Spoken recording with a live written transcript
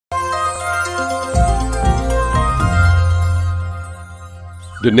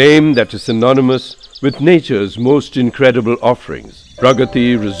the name that is synonymous with nature's most incredible offerings,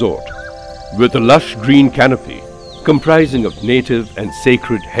 Pragati Resort. With a lush green canopy comprising of native and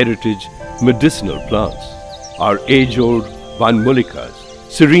sacred heritage medicinal plants, our age-old Vanmulikas,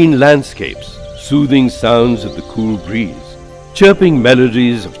 serene landscapes, soothing sounds of the cool breeze, chirping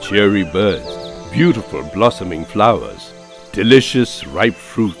melodies of cheery birds, beautiful blossoming flowers, delicious ripe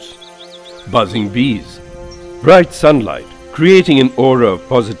fruits, buzzing bees, bright sunlight, creating an aura of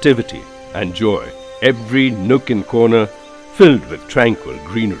positivity and joy, every nook and corner filled with tranquil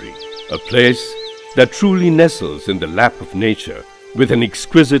greenery, a place that truly nestles in the lap of nature with an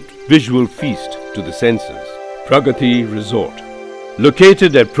exquisite visual feast to the senses. Pragati Resort,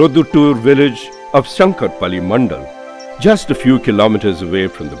 located at Produttur village of Shankarpalli Mandal, just a few kilometers away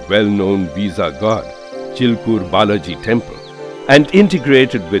from the well-known Visa god, Chilkur Balaji temple, and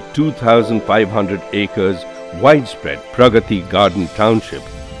integrated with 2,500 acres widespread Pragati Garden Township,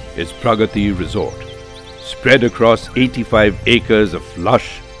 is Pragati Resort, spread across 85 acres of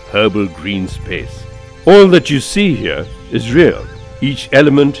lush herbal green space. All that you see here is real. Each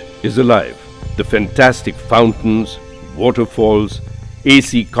element is alive. The fantastic fountains, waterfalls,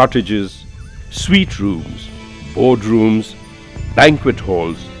 AC cottages, suite rooms, boardrooms, banquet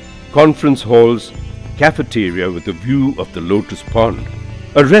halls, conference halls, cafeteria with a view of the lotus pond,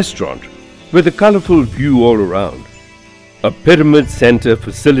 a restaurant with a colorful view all around, a pyramid center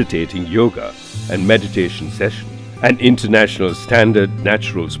facilitating yoga and meditation sessions, an international standard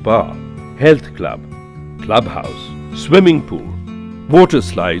natural spa, health club, clubhouse, swimming pool, water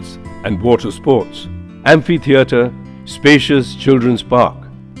slides and water sports, amphitheater, spacious children's park,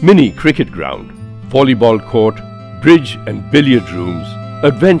 mini cricket ground, volleyball court, bridge and billiard rooms,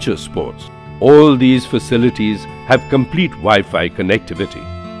 adventure sports. All these facilities have complete Wi-Fi connectivity.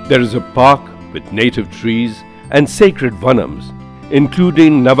 There is a park with native trees and sacred vanams,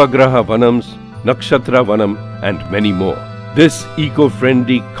 including Navagraha Vanams, Nakshatra Vanam and many more. This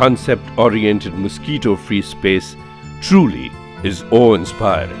eco-friendly, concept-oriented, mosquito-free space truly is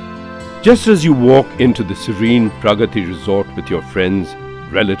awe-inspiring. Just as you walk into the serene Pragati Resort with your friends,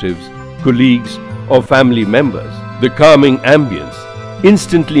 relatives, colleagues or family members, the calming ambience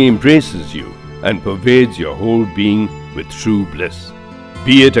instantly embraces you and pervades your whole being with true bliss.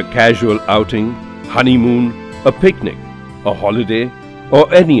 Be it a casual outing, honeymoon, a picnic, a holiday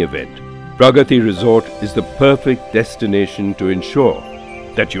or any event, Pragati Resort is the perfect destination to ensure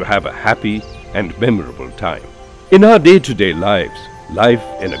that you have a happy and memorable time. In our day-to-day lives, life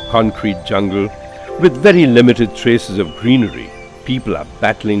in a concrete jungle with very limited traces of greenery, people are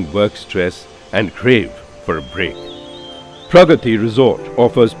battling work stress and crave for a break. Pragati Resort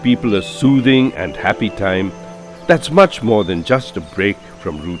offers people a soothing and happy time that's much more than just a break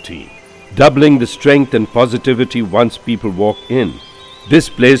from routine. Doubling the strength and positivity once people walk in, this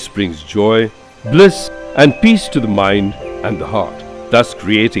place brings joy, bliss and peace to the mind and the heart, thus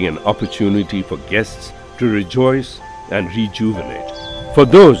creating an opportunity for guests to rejoice and rejuvenate. For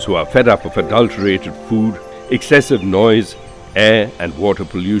those who are fed up of adulterated food, excessive noise, air and water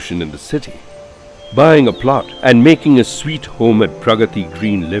pollution in the city, buying a plot and making a sweet home at Pragati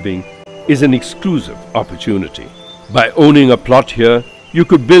Green Living is an exclusive opportunity. By owning a plot here, you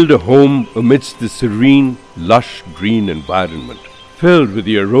could build a home amidst the serene, lush green environment, filled with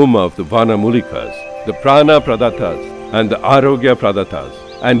the aroma of the Vanamulikas, the Prana Pradatas and the Arogya Pradatas,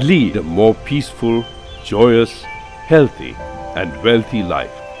 and lead a more peaceful, joyous, healthy and wealthy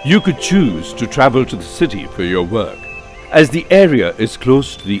life. You could choose to travel to the city for your work, as the area is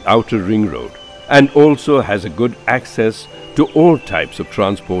close to the outer ring road and also has a good access to all types of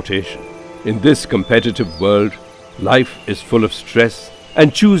transportation. In this competitive world, life is full of stress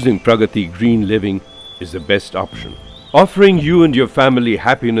and choosing Pragati Green Living is the best option, offering you and your family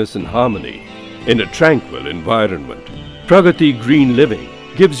happiness and harmony in a tranquil environment. Pragati Green Living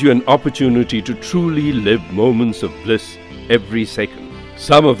gives you an opportunity to truly live moments of bliss every second.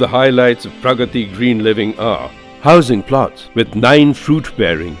 Some of the highlights of Pragati Green Living are housing plots with 9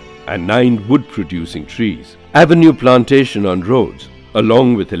 fruit-bearing and 9 wood-producing trees, avenue plantation on roads,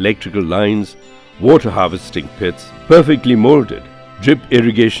 along with electrical lines, water harvesting pits, perfectly molded, drip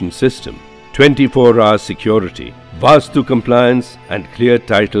irrigation system, 24-hour security, Vastu compliance and clear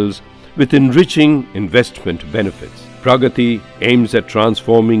titles with enriching investment benefits. Pragati aims at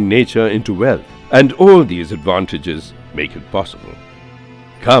transforming nature into wealth, and all these advantages make it possible.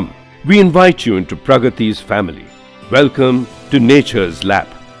 Come, we invite you into Pragati's family. Welcome to nature's lap.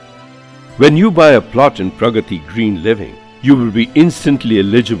 When you buy a plot in Pragati Green Living, you will be instantly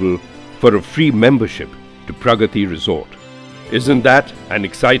eligible for a free membership to Pragati Resort. Isn't that an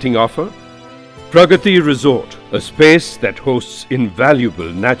exciting offer? Pragati Resort, a space that hosts invaluable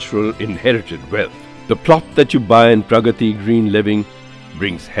natural inherited wealth. The plot that you buy in Pragati Green Living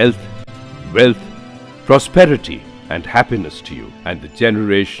brings health, wealth, prosperity and happiness to you and the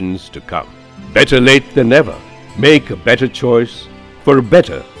generations to come. Better late than never. Make a better choice for a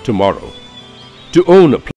better tomorrow. To own a